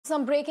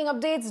Some breaking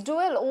updates.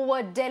 Duel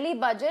over Delhi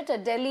budget.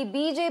 Delhi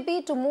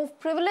BJP to move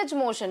privilege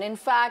motion. In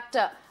fact,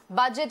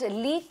 budget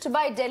leaked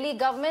by Delhi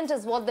government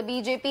is what the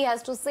BJP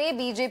has to say.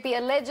 BJP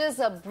alleges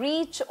a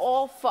breach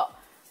of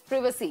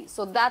privacy.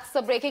 So that's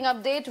the breaking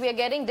update we are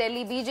getting.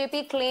 Delhi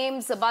BJP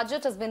claims the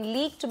budget has been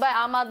leaked by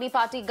Aam Aadmi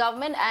Party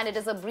government and it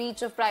is a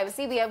breach of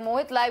privacy. We have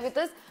Mohit live with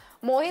us.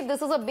 Mohit,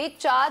 this is a big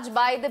charge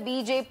by the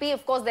BJP.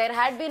 Of course, there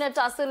had been a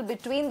tussle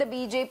between the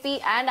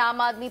BJP and Aam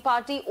Aadmi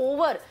Party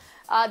over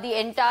the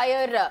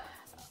entire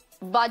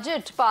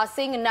budget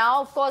passing.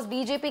 Now, of course,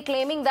 BJP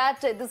claiming that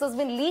this has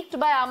been leaked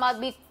by Aam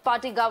Aadmi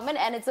Party government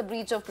and it's a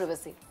breach of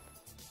privacy.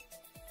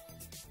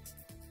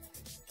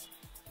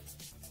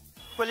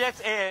 Well,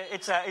 yes,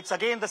 it's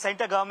again the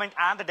centre government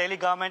and the Delhi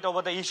government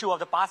over the issue of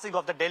the passing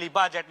of the Delhi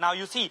budget. Now,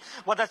 you see,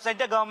 what the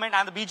centre government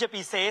and the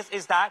BJP says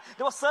is that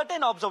there were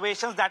certain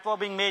observations that were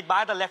being made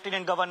by the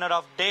Lieutenant Governor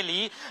of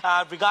Delhi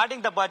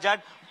regarding the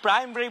budget,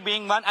 primary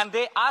being one, and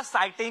they are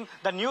citing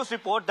the news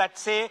report that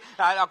say,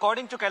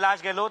 according to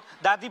Kailash Gehlot,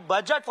 that the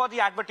budget for the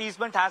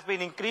advertisement has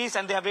been increased,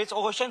 and they have raised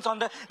questions on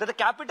that the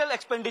capital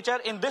expenditure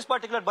in this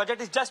particular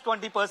budget is just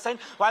 20%,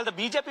 while the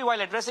BJP,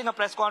 while addressing a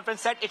press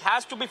conference, said it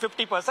has to be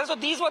 50%. So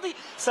these were the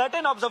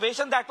certain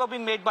observations that were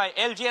being made by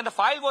LG, and the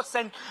file was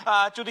sent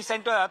to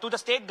the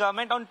state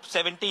government on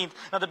 17th.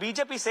 Now the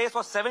BJP says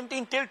for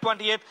 17th till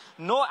 20th,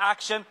 no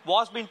action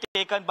was being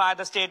taken by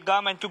the state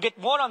government. To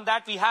get more on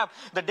that, we have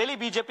the Delhi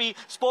BJP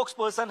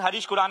spokesperson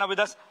Harish Khurana with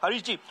us.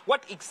 Harish ji,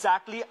 what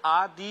exactly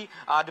are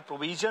the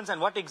provisions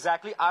and what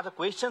exactly are the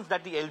questions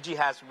that the LG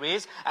has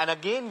raised? And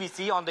again, we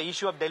see on the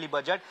issue of Delhi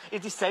budget,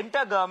 is the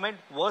centre government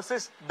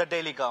versus the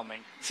Delhi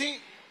government. See,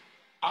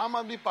 Aam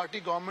Aadmi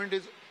Party government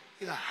is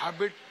in a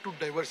habit to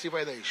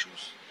diversify the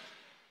issues.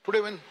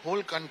 Today, when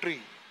whole country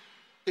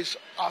is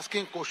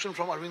asking questions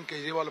from Arvind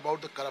Kejriwal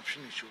about the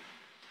corruption issue,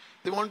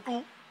 they want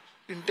to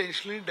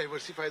intentionally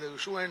diversify the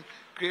issue and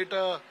create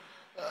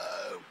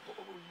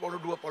want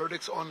to do a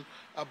politics on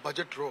a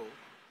budget row.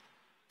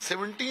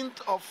 17th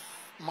of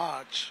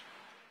March,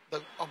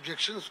 the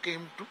objections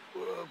came to,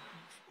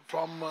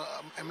 from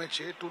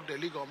MHA to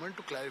Delhi government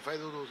to clarify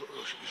those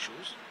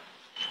issues.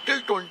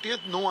 Till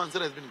 20th, no answer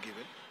has been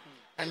given.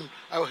 And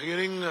I was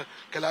hearing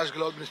Kailash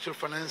Gehlot, Minister of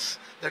Finance,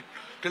 that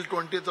till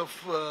 20th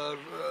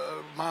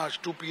of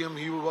March, 2 p.m.,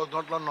 he was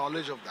not on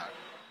knowledge of that.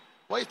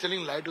 Why is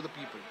telling lie to the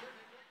people?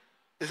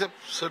 There's a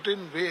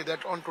certain way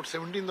that on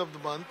 17th of the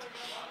month,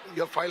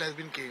 your file has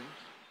been came.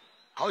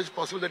 How is it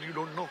possible that you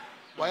don't know?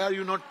 Why are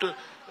you not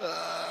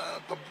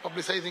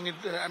publicizing it?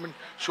 I mean,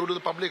 show to the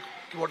public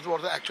what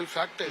the actual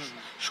fact is.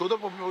 Show the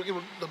public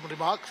the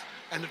remarks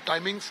and the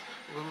timings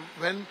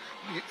when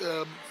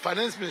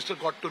finance minister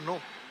got to know.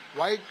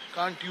 Why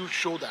can't you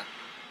show that?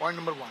 Point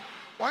number one.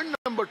 Point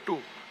number two,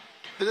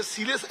 there's a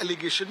serious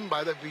allegation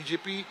by the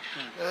BJP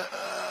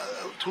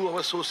through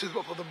our sources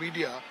of the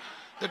media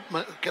that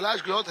Kailash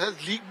Gehlot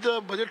has leaked the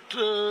budget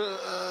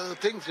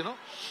things, you know,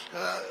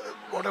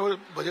 whatever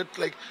budget,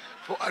 like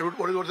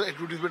what is the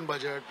advertisement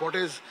budget, what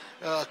is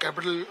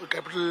capital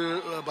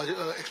budget,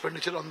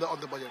 expenditure on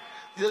the budget.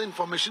 These are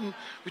information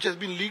which has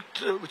been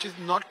leaked, which is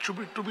not to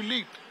be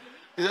leaked.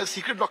 These are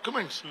secret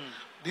documents.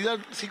 These are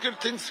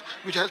secret things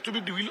which has to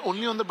be revealed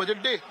only on the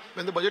budget day,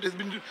 when the budget has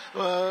been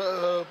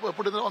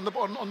put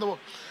on the.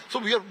 So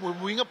we are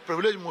moving a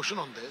privilege motion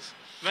on this.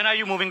 When are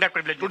you moving that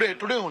privilege motion?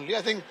 Today only.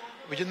 I think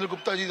Vijendra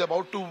Gupta ji is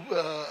about to,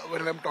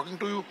 when I'm talking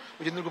to you,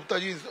 Vijendra Gupta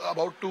ji is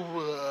about to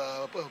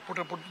put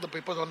the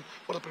papers on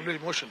for the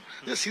privilege motion.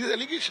 There's a serious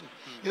allegation.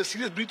 There's a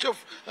serious breach of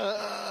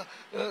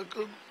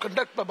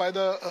conduct by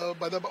the Aam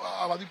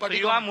Aadmi Party.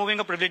 So you are moving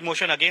a privilege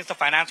motion against the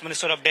Finance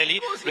Minister of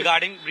Delhi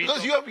regarding breach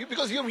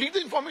because you have leaked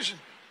the information.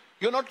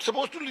 You're not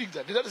supposed to leak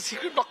that. These are the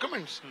secret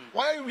documents.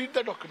 Why are you leak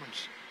the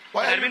documents?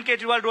 Arvind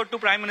Kejriwal wrote to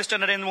Prime Minister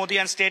Narendra Modi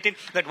and stated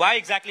that why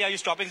exactly are you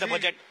stopping the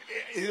budget?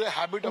 It is a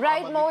habit of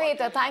right,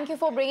 Mohit, thank you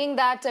for bringing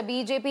that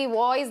BJP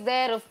voice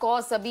there. Of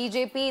course,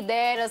 BJP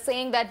there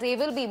saying that they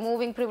will be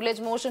moving privilege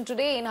motion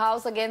today in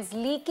House against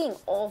leaking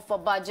of a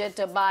budget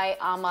by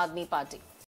Aam Aadmi Party.